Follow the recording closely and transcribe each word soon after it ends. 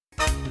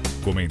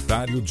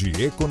Comentário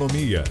de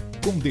Economia,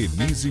 com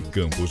Denise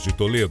Campos de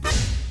Toledo.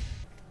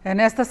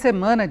 Nesta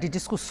semana de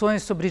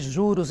discussões sobre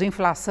juros,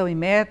 inflação e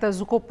metas,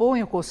 o Copom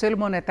e o Conselho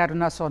Monetário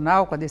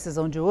Nacional, com a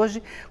decisão de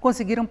hoje,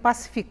 conseguiram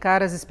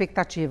pacificar as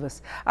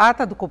expectativas. A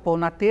ata do Copom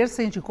na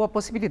terça indicou a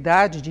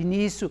possibilidade de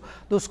início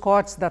dos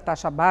cortes da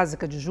taxa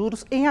básica de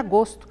juros em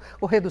agosto,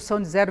 com redução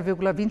de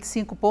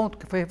 0,25 ponto,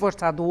 que foi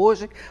reforçado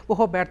hoje por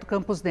Roberto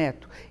Campos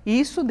Neto.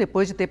 Isso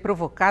depois de ter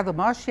provocado a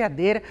maior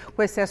chiadeira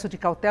com excesso de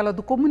cautela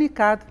do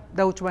comunicado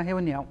da última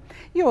reunião.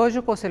 E hoje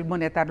o Conselho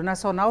Monetário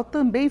Nacional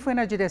também foi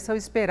na direção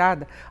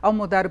esperada, ao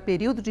mudar o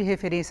período de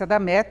referência da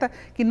meta,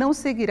 que não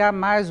seguirá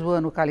mais o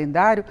ano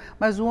calendário,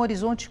 mas um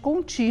horizonte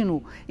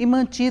contínuo e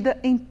mantida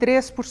em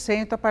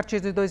 3% a partir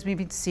de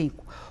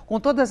 2025. Com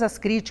todas as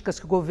críticas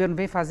que o governo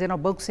vem fazendo ao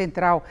Banco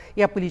Central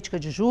e à política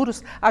de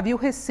juros, havia o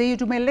receio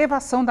de uma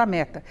elevação da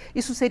meta.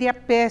 Isso seria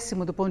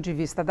péssimo do ponto de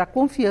vista da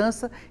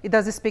confiança e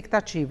das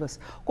expectativas.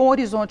 Com um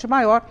horizonte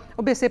maior,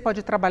 o BC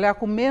pode trabalhar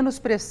com menos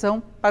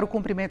pressão para o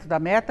cumprimento da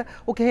meta,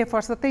 o que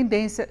reforça a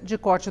tendência de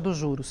corte dos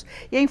juros.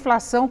 E a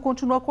inflação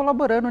continua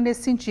colaborando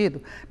nesse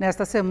sentido.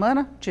 Nesta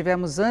semana,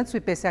 tivemos antes o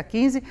IPCA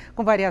 15,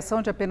 com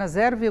variação de apenas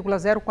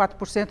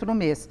 0,04% no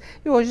mês.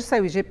 E hoje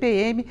saiu o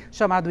IGPM,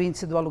 chamado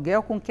Índice do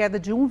Aluguel, com queda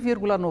de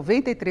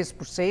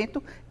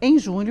 1,93% em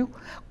junho,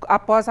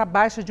 após a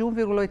baixa de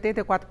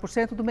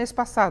 1,84% do mês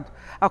passado,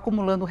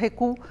 acumulando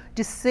recuo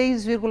de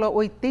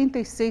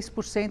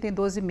 6,86% em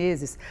 12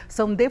 meses.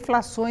 São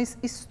deflações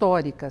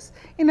históricas.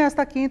 E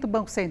nesta quinta, o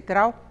Banco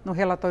Central, no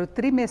relatório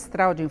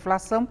trimestral de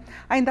inflação,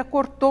 ainda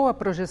cortou a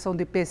projeção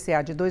do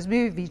IPCA de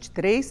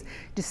 2023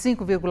 de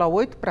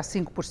 5,8% para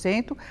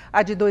 5%,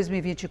 a de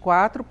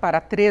 2024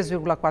 para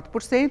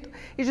 3,4%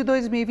 e de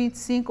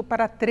 2025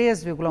 para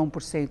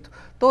 3,1%,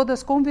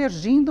 todas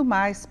convergindo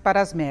mais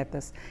para as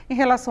metas. Em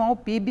relação ao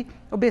PIB,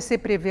 o BC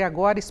prevê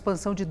agora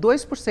expansão de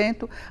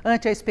 2%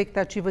 ante a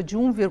expectativa de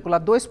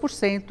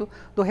 1,2%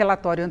 do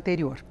relatório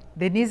anterior.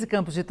 Denise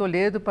Campos de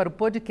Toledo para o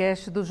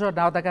podcast do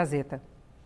Jornal da Gazeta.